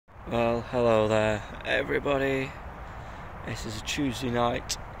Well, hello there everybody. This is a Tuesday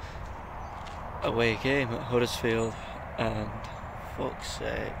night away game at Huddersfield and fuck's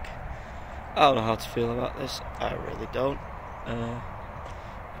sake, I don't know how to feel about this. I really don't.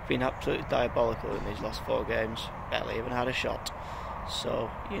 I've been absolutely diabolical in these last 4 games, barely even had a shot. So,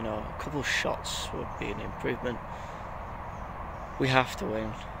 you know, a couple of shots would be an improvement. We have to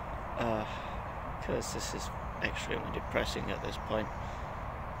win, because this is extremely depressing at this point.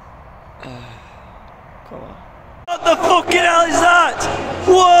 Come on. What the fucking hell is that?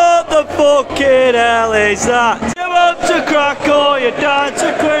 What the fucking hell is that? You want to crack or you dance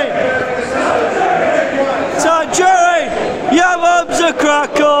a queen? Tangerine! You want to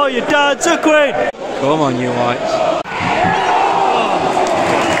crack or you dance a queen? Come on, you whites.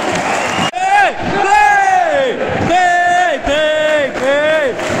 Hey! Hey! Hey! Hey!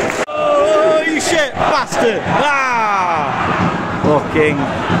 Hey! Oh, you shit bastard! Ah! Fucking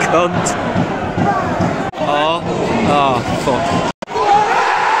cunt. Oh, fuck.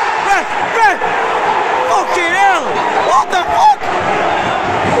 Ref! Fucking hell! What the fuck?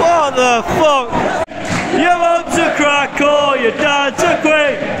 What the fuck? You want to crack or you dance a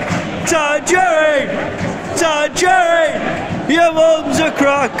queen? Tangerine! Tangerine! You want to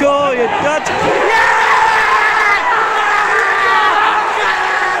crack or you dance a queen? Yeah!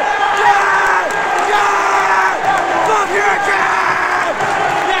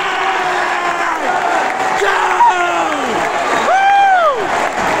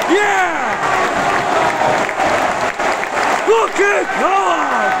 Fucking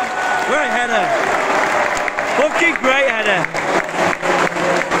God! Great header! Fucking great header!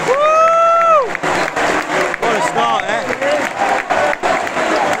 Woo! What a start, eh?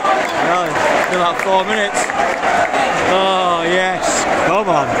 Well, it's been like 4 minutes. Oh yes, come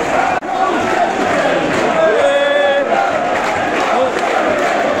on!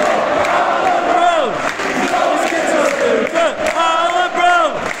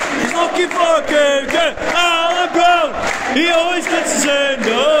 He's looking for a good Alan Brown! He always gets his end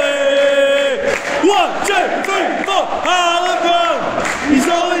away. 1, 2, 3, 4. Alan Brown. He's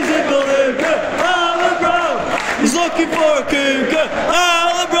always in the loop. Alan Brown. He's looking for a cougar.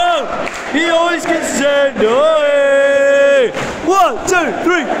 Alan Brown. He always gets his end away. 1, 2,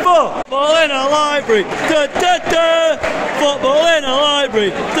 3, 4. Football in a library. Da da da. Football in a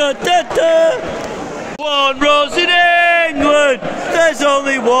library. Da da da. 1 rose in England. There's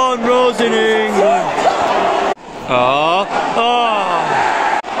only 1 rose in England. Oh!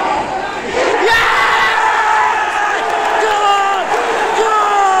 Yeah! God!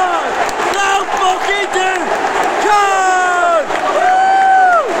 No fucking do! God!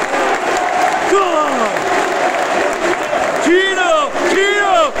 Woo! God! Kino!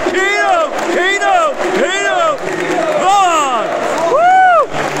 God! Woo!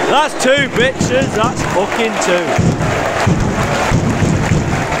 That's 2 bitches, that's fucking 2.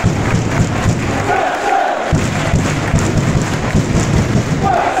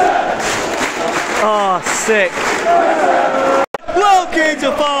 Oh, sick. World Kings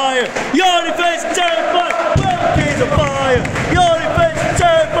of fire! Your defense is terrified! World Kings of fire! Your defense is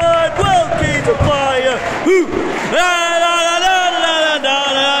terrified! World Kings of fire! Ooh! La la la la la la la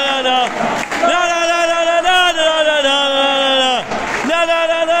la la la la la la la la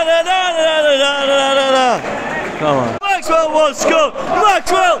la la la la. Come on. Maxwell won't score!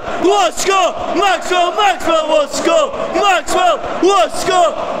 Maxwell won't score! Maxwell won't score! Maxwell won't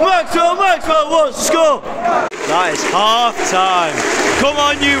score! Maxwell won't score! That is half time. Come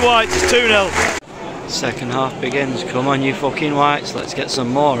on, you whites, 2-0. Second half begins. Come on, you fucking whites. Let's get some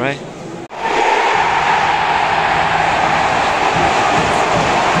more, eh?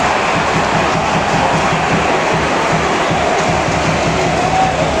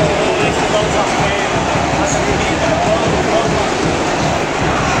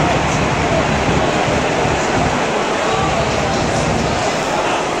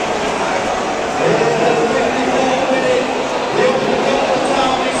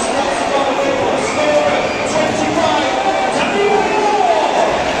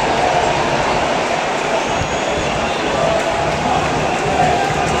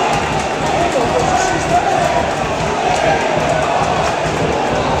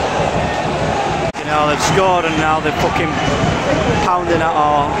 They've scored and now they're fucking pounding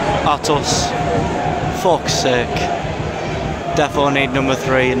at us. Fuck's sake. Defo need number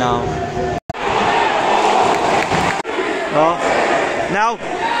 3 now. Oh, now.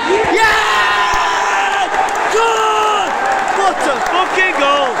 Yeah! Good! What a fucking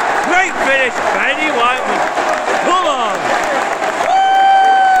goal! Great finish, Benny Whiteman. Come on!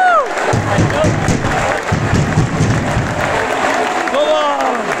 Woo! Come on!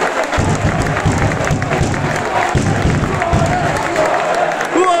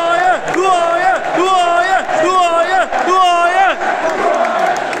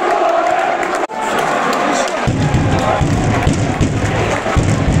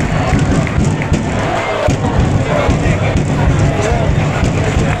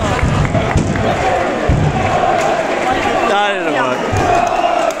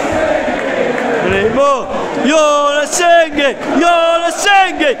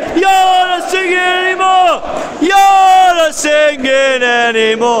 singing. You're not singing anymore. You're not singing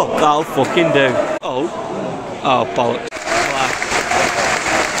anymore. That'll fucking do. Oh bollocks.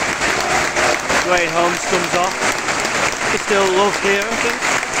 Dwayne Holmes comes off. He still loves here, I think.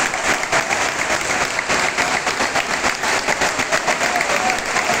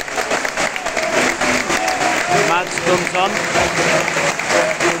 Mads comes on.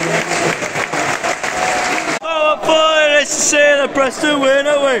 Oh, what fun it is to see the Preston win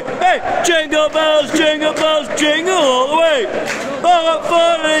away. Hey, jingle bells, jingle all the way. Oh, what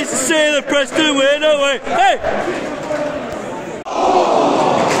fun it is to see the Preston win away. Hey!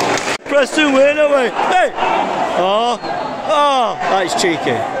 Preston win away. Hey! Oh, that's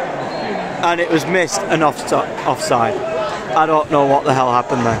cheeky. And it was missed and offside. I don't know what the hell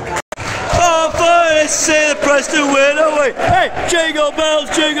happened there. Oh, fun it is to see the Preston win away. Hey! Jingle bells,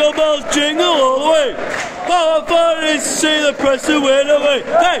 jingle all the way. Oh, what fun it is to see the Preston win away.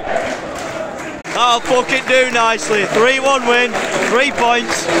 Hey! That'll fucking do nicely. 3-1 win, 3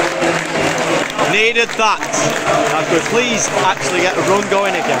 points. Needed that. I could please actually get a run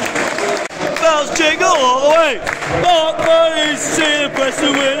going again. Bells jingle all the way. Oh, what fun it is to see the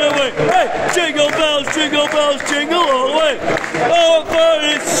Preston win away. Hey, jingle bells, jingle all the way. Oh, what fun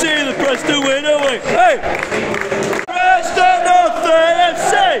it is to see the Preston win away. Hey, Preston Northern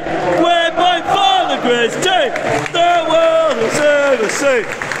FC, we're by far the greatest team the world has ever seen.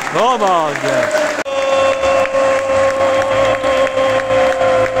 Come on, yeah.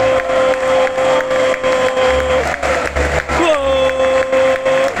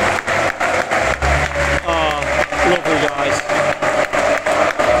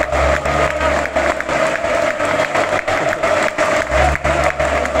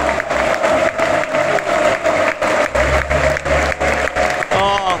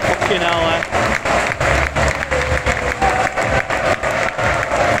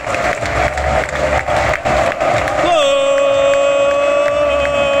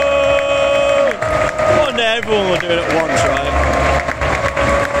 Everyone will do it at once, right?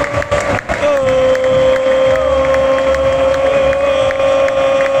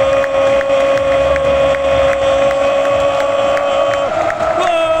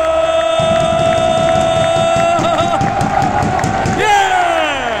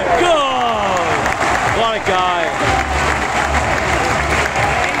 Yeah! Goal! What a guy!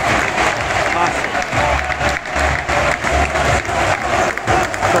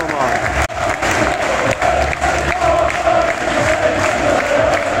 Come on.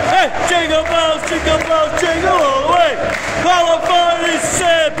 Jingle all the way. All of fun is to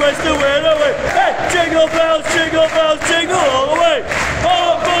see Preston win away. Hey, jingle bells,